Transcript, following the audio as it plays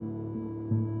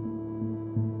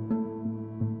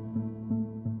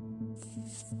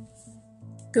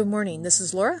Good morning, this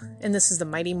is Laura, and this is the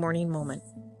Mighty Morning Moment.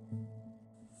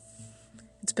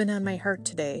 It's been on my heart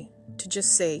today to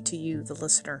just say to you, the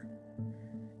listener,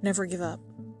 never give up.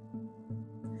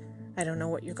 I don't know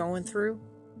what you're going through.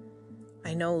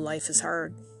 I know life is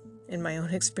hard. In my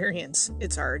own experience,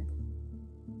 it's hard.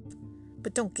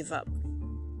 But don't give up.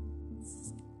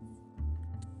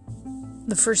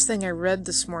 The first thing I read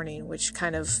this morning, which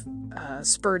kind of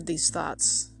spurred these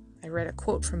thoughts, I read a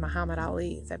quote from Muhammad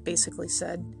Ali that basically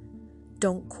said,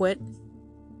 "Don't quit,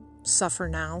 suffer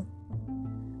now,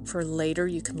 for later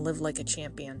you can live like a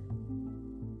champion."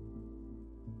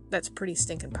 That's pretty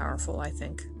stinking powerful, I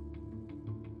think.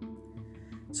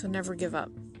 So never give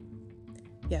up.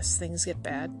 Yes, things get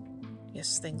bad.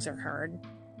 Yes, things are hard.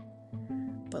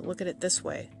 But look at it this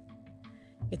way.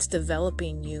 It's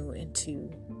developing you into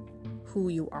who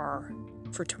you are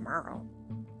for tomorrow.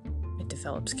 It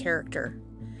develops character.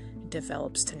 It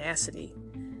develops tenacity.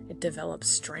 It develops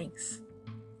strength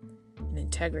and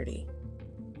integrity.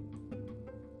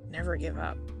 Never give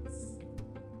up.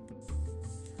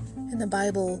 In the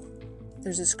Bible,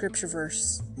 there's a scripture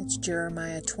verse. It's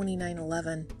Jeremiah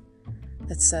 29:11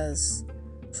 that says,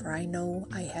 For I know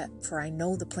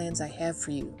the plans I have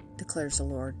for you, declares the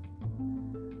Lord.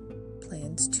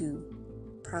 Plans to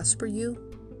prosper you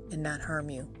and not harm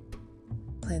you.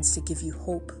 Plans to give you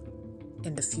hope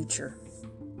and a future.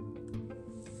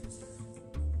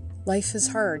 Life is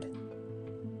hard.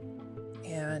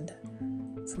 And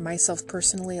for myself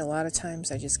personally, a lot of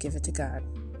times I just give it to God.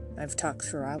 I've talked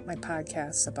throughout my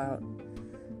podcasts about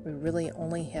we really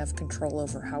only have control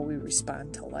over how we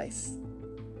respond to life.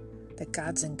 That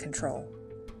God's in control.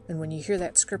 And when you hear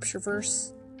that scripture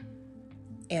verse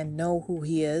and know who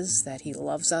He is, that He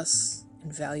loves us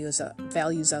and values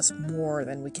us more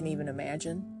than we can even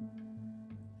imagine,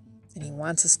 and He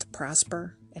wants us to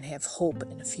prosper and have hope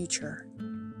in the future,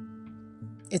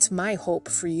 it's my hope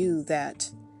for you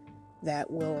that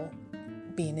will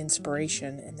be an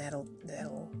inspiration and that'll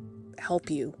help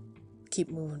you keep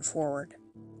moving forward.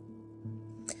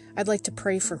 I'd like to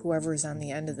pray for whoever is on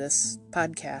the end of this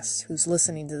podcast, who's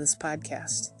listening to this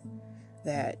podcast,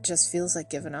 that just feels like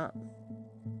giving up.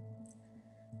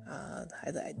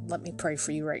 Let me pray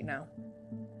for you right now.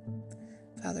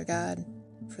 Father God,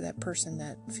 for that person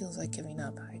that feels like giving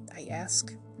up, I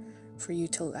ask for you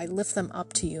I lift them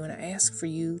up to you, and I ask for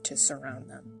you to surround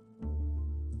them,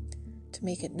 to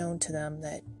make it known to them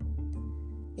that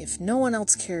if no one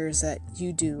else cares that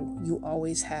you do, you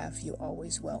always have, you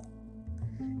always will.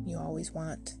 You always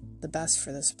want the best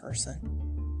for this person.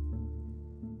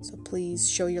 So please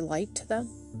show your light to them.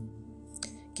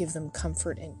 Give them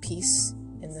comfort and peace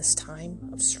in this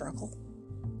time of struggle.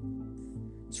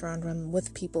 Surround them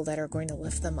with people that are going to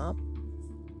lift them up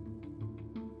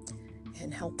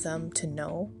and help them to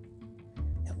know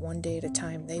that one day at a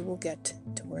time they will get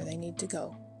to where they need to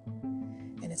go.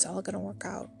 And it's all going to work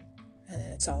out, and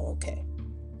it's all okay.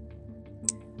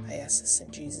 I ask this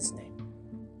in Jesus' name.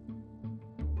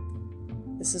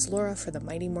 This is Laura for the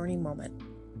Mighty Morning Moment.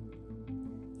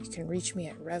 You can reach me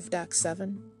at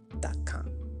revdoc7.com.